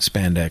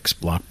 spandex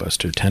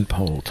blockbuster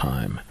tentpole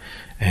time.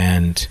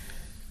 And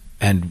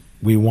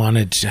we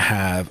wanted to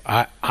have,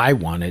 I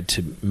wanted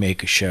to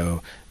make a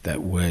show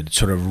that would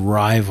sort of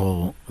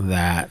rival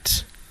the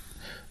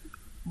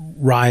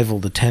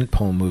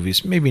tentpole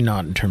movies, maybe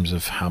not in terms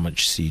of how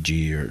much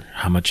CG or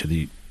how much of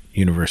the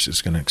universe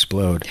is going to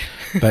explode,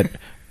 but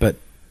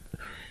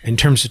in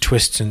terms of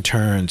twists and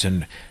turns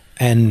and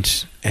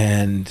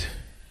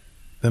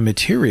the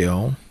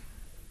material,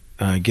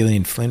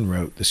 Gillian Flynn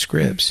wrote the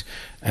scripts,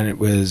 and it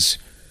was,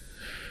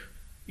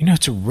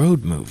 it's a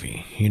road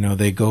movie.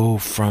 They go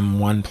from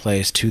one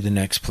place to the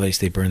next place,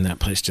 they burn that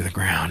place to the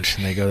ground,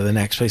 and they go to the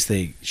next place,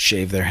 they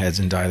shave their heads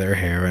and dye their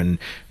hair and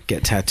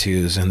get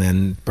tattoos and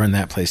then burn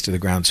that place to the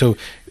ground. So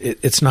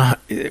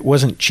it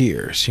wasn't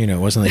Cheers, it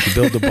wasn't like you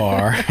build a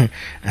bar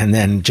and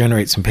then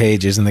generate some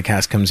pages and the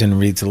cast comes in and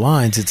reads the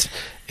lines.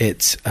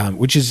 It's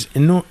which is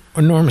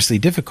enormously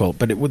difficult,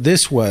 but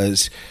this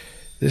was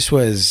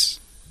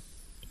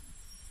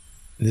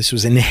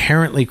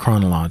inherently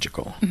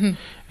chronological.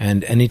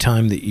 And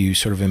anytime that you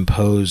sort of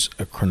impose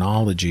a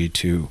chronology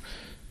to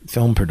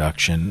film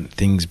production,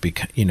 things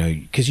become,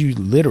 because you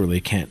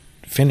literally can't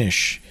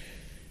finish.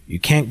 You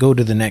can't go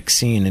to the next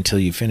scene until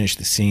you finish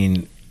the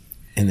scene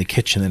in the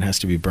kitchen that has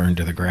to be burned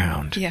to the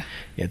ground. Yeah.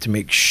 You have to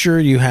make sure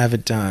you have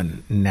it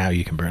done. Now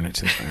you can burn it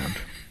to the ground.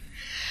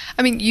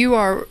 I mean, you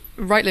are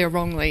rightly or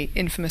wrongly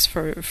infamous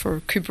for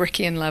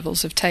Kubrickian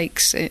levels of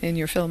takes in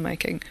your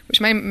filmmaking, which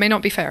may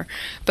not be fair.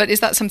 But is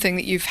that something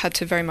that you've had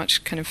to very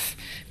much kind of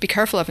be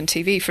careful of in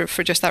TV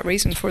for just that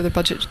reason, for the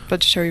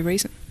budgetary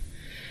reason?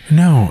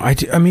 No, I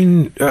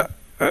mean,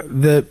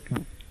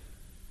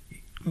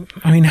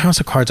 House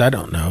of Cards, I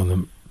don't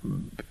know.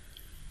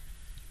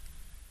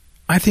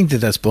 I think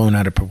that's blown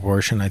out of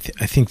proportion. I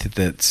think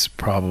that's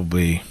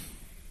probably,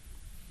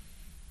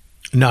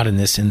 not in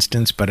this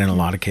instance, but in a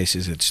lot of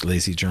cases it's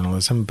lazy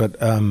journalism.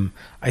 But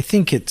I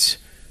think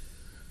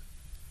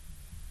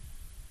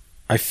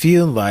I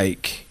feel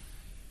like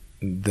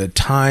the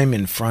time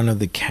in front of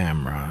the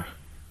camera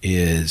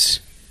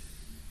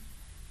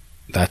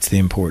that's the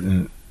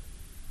important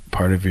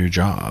part of your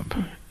job,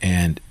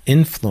 and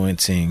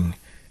influencing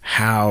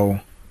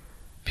how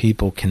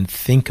people can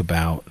think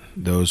about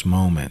those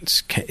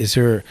moments. Is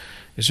there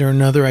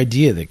another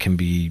idea that can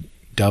be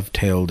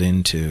dovetailed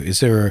into? Is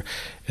there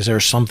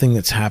something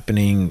that's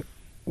happening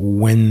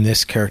when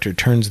this character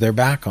turns their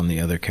back on the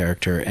other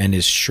character and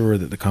is sure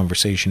that the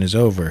conversation is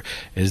over?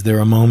 Is there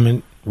a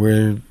moment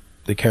where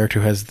the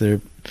character has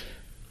the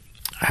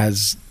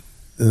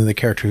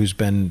character who's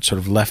been sort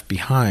of left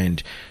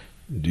behind?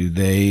 Do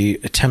they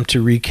attempt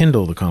to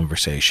rekindle the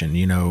conversation?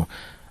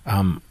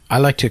 I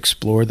like to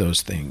explore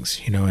those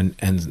things, and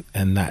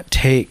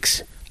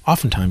that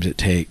oftentimes it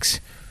takes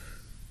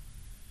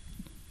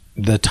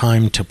the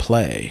time to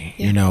play.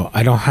 Yeah.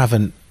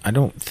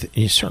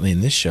 Certainly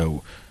in this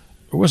show,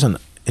 there wasn't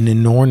an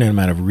inordinate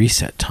amount of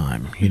reset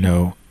time,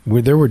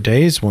 where there were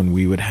days when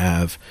we would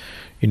have,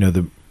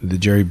 the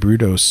Jerry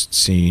Brudos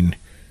scene,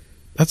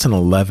 that's an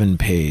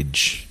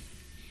 11-page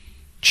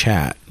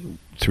chat,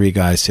 3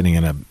 guys sitting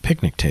at a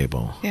picnic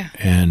table. Yeah.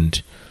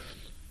 And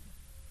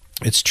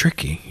it's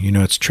tricky.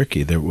 It's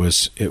tricky. We had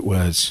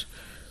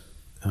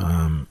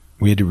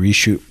to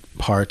reshoot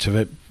parts of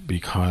it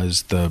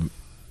because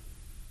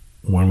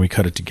when we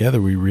cut it together,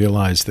 we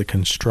realized the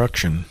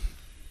construction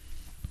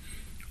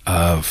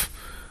of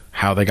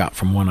how they got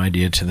from one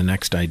idea to the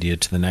next idea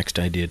to the next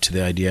idea to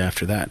the idea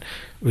after that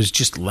was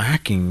just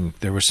lacking.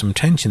 There was some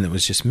tension that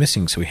was just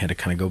missing, so we had to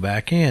kind of go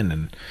back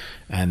in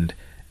and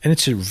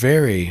it's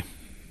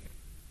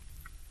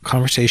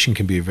conversation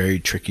can be a very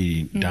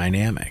tricky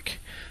dynamic.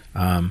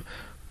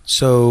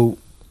 So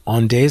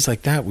on days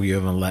like that, we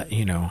haven't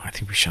I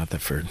think we shot that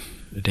for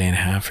a day and a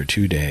half or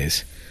 2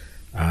 days.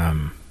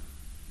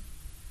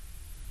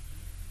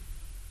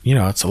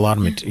 It's a lot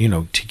of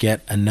to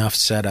get enough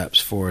setups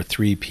for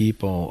 3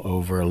 people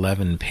over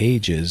 11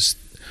 pages,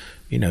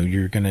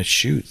 you're going to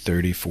shoot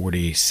 30,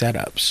 40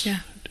 setups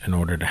in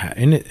order to have,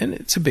 and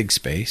it's a big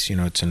space,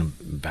 it's in a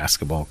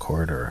basketball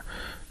court or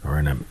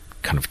in a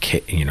kind of,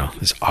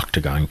 this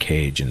octagon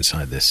cage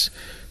inside this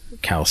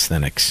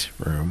calisthenics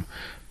room.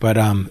 But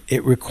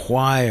it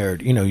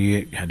required,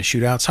 you had to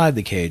shoot outside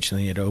the cage, and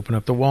then you had to open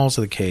up the walls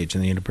of the cage,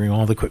 and then you had to bring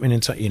all the equipment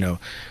inside,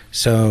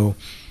 So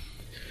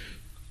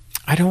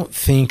I don't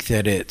think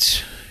that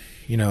it's,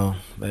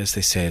 as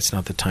they say, it's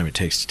not the time it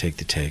takes to take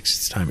the takes,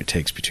 it's the time it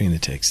takes between the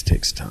takes, it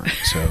takes time.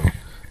 So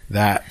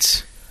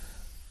that's,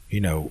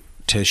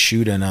 to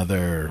shoot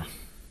another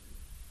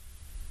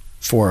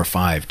 4 or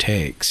 5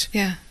 takes.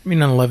 Yeah. I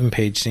mean, an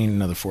 11-page scene,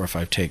 another 4 or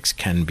 5 takes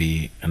can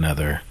be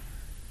another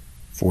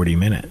 40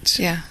 minutes.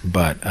 Yeah.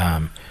 But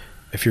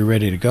if you're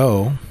ready to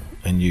go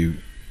and you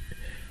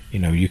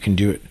can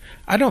do it,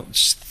 I don't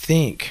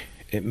think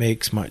it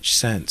makes much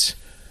sense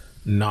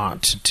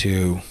not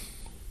to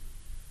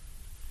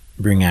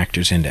bring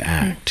actors in to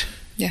act.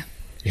 Yeah.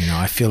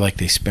 I feel like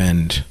they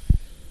spend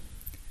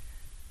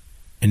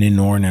an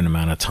inordinate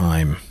amount of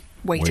time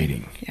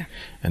waiting. Yeah.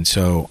 And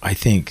so I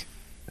think,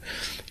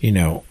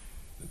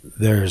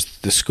 there's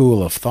the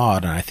school of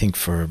thought, and I think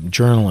for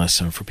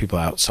journalists and for people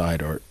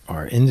outside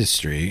our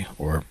industry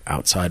or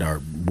outside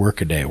our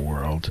workaday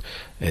world,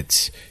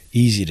 it's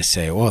easy to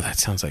say, "Oh, that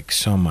sounds like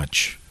so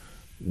much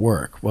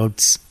work." Well,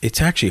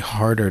 it's actually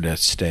harder to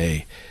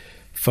stay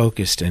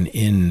focused and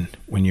in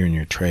when you're in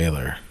your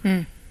trailer,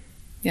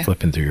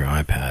 flipping through your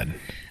iPad.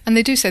 And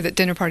they do say that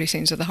dinner party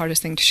scenes are the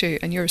hardest thing to shoot,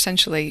 and you're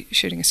essentially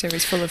shooting a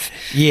series full of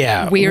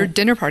weird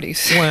dinner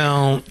parties.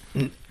 Well,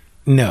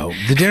 no,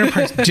 the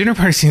dinner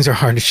party scenes are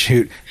hard to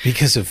shoot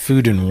because of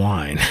food and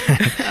wine.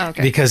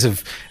 Okay. because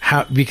of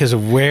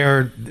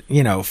where,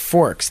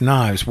 forks,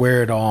 knives,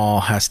 where it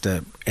all has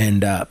to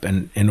end up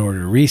and in order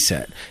to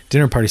reset.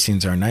 Dinner party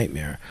scenes are a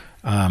nightmare.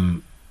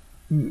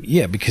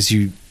 Because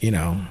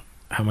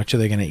how much are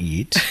they going to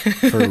eat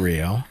for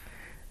real?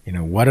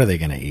 What are they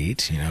going to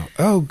eat?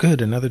 Oh,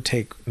 good, another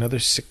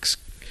 6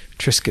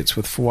 Triscuits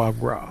with foie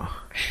gras.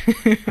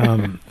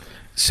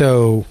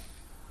 So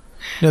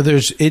no,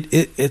 there's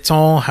it's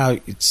how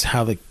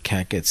the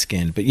cat gets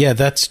skinned. But yeah,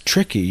 that's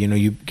tricky.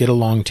 You get a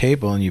long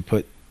table and you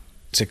put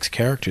 6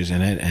 characters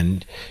in it,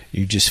 and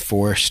you just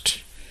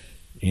forced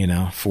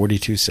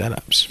 42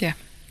 setups. Yeah,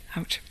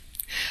 ouch.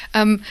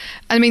 I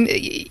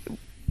mean,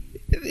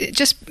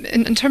 just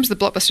in terms of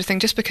the blockbuster thing,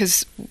 just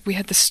because we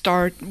had the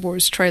Star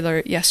Wars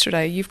trailer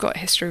yesterday, you've got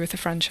history with the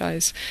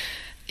franchise.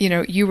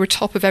 You were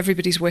top of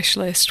everybody's wish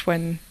list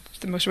when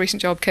the most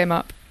recent job came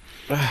up.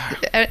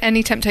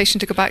 Any temptation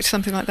to go back to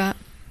something like that?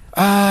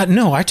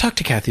 No, I talked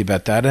to Kathy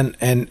about that,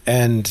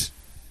 and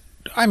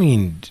I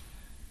mean,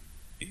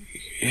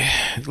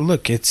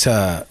 look, it's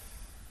a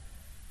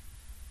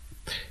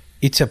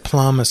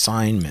plum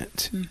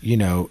assignment.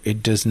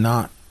 It does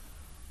not.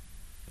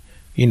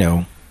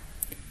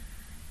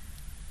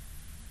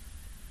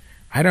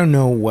 I don't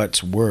know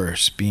what's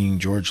worse, being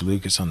George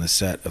Lucas on the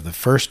set of the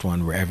first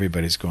one where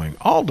everybody's going,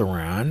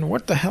 Alderaan,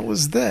 what the hell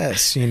is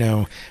this?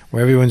 Where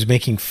everyone's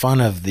making fun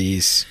of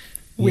these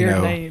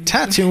weird name.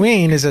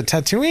 Tatooine is a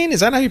Tatooine. Is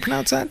that how you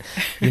pronounce that?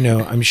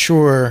 I'm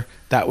sure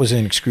that was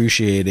an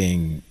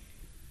excruciating,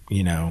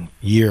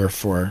 year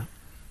for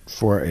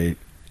a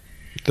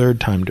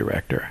third-time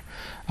director.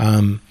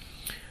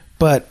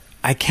 But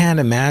I can't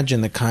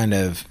imagine the kind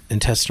of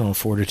intestinal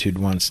fortitude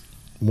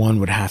one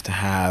would have to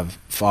have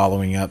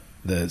following up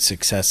the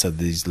success of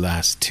these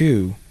last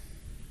two.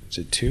 Is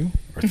it 2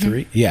 or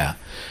 3? Yeah.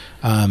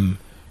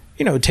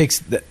 It takes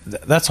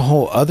that's a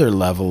whole other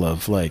level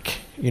of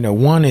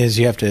one is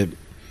you have to,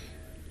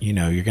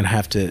 you're going to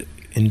have to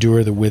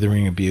endure the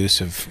withering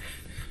abuse of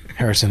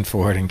Harrison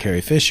Ford and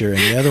Carrie Fisher, and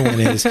the other one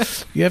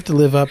is you have to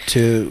live up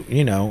to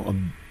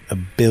a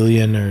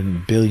billion or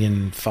 $1.5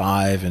 billion,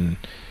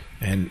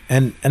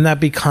 and that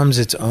becomes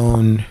its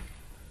own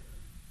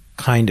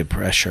kind of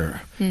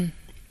pressure.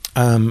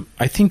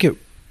 I think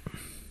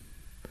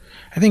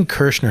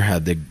Kirshner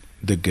had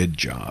the good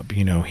job.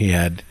 He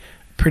had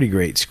a pretty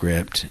great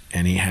script,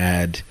 and he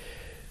had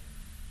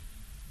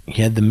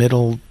the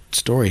middle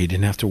story. He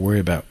didn't have to worry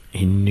about.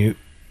 He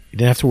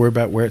didn't have to worry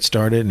about where it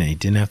started, and he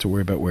didn't have to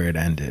worry about where it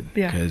ended,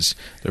 because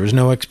there was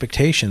no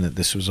expectation that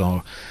this was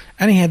all.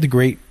 And he had the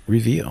great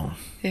reveal.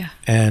 Yeah.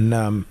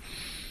 And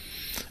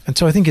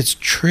so I think it's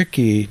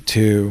tricky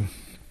to.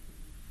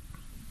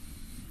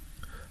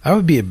 That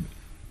would be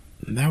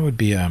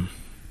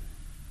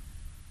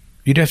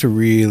you'd have to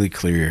really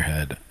clear your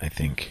head, I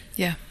think.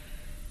 Yeah.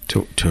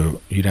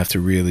 You'd have to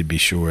really be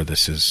sure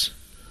this is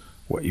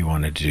what you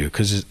wanted to do,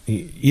 because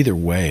either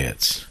way,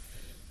 it's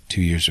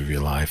 2 years of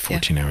your life,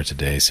 14 hours a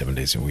day, 7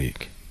 days a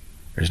week.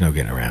 There's no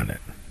getting around it.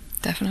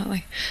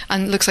 Definitely.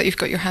 And it looks like you've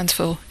got your hands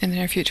full in the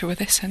near future with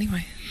this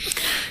anyway.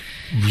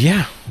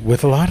 Yeah,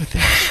 with a lot of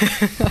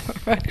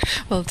things. Right.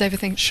 Well, David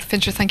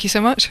Fincher, thank you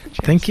so much. Cheers.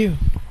 Thank you.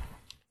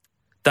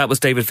 That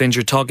was David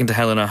Fincher talking to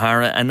Helen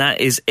O'Hara, and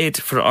that is it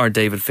for our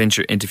David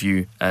Fincher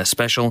interview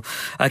special.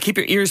 Keep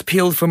your ears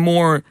peeled for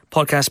more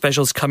podcast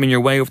specials coming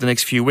your way over the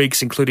next few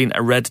weeks, including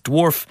a Red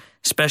Dwarf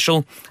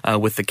special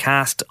with the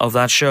cast of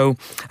that show,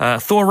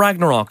 Thor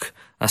Ragnarok,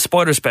 a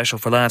spoiler special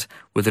for that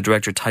with the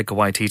director Taika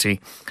Waititi,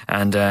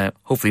 and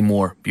hopefully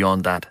more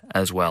beyond that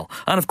as well.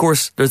 And of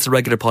course, there's the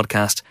regular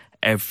podcast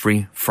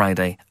every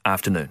Friday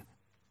afternoon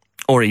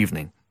or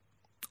evening.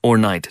 Or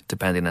night,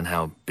 depending on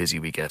how busy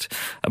we get.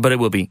 But it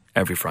will be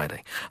every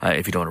Friday,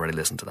 if you don't already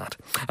listen to that.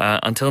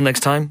 Until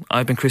next time,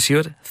 I've been Chris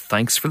Hewitt.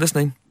 Thanks for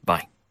listening.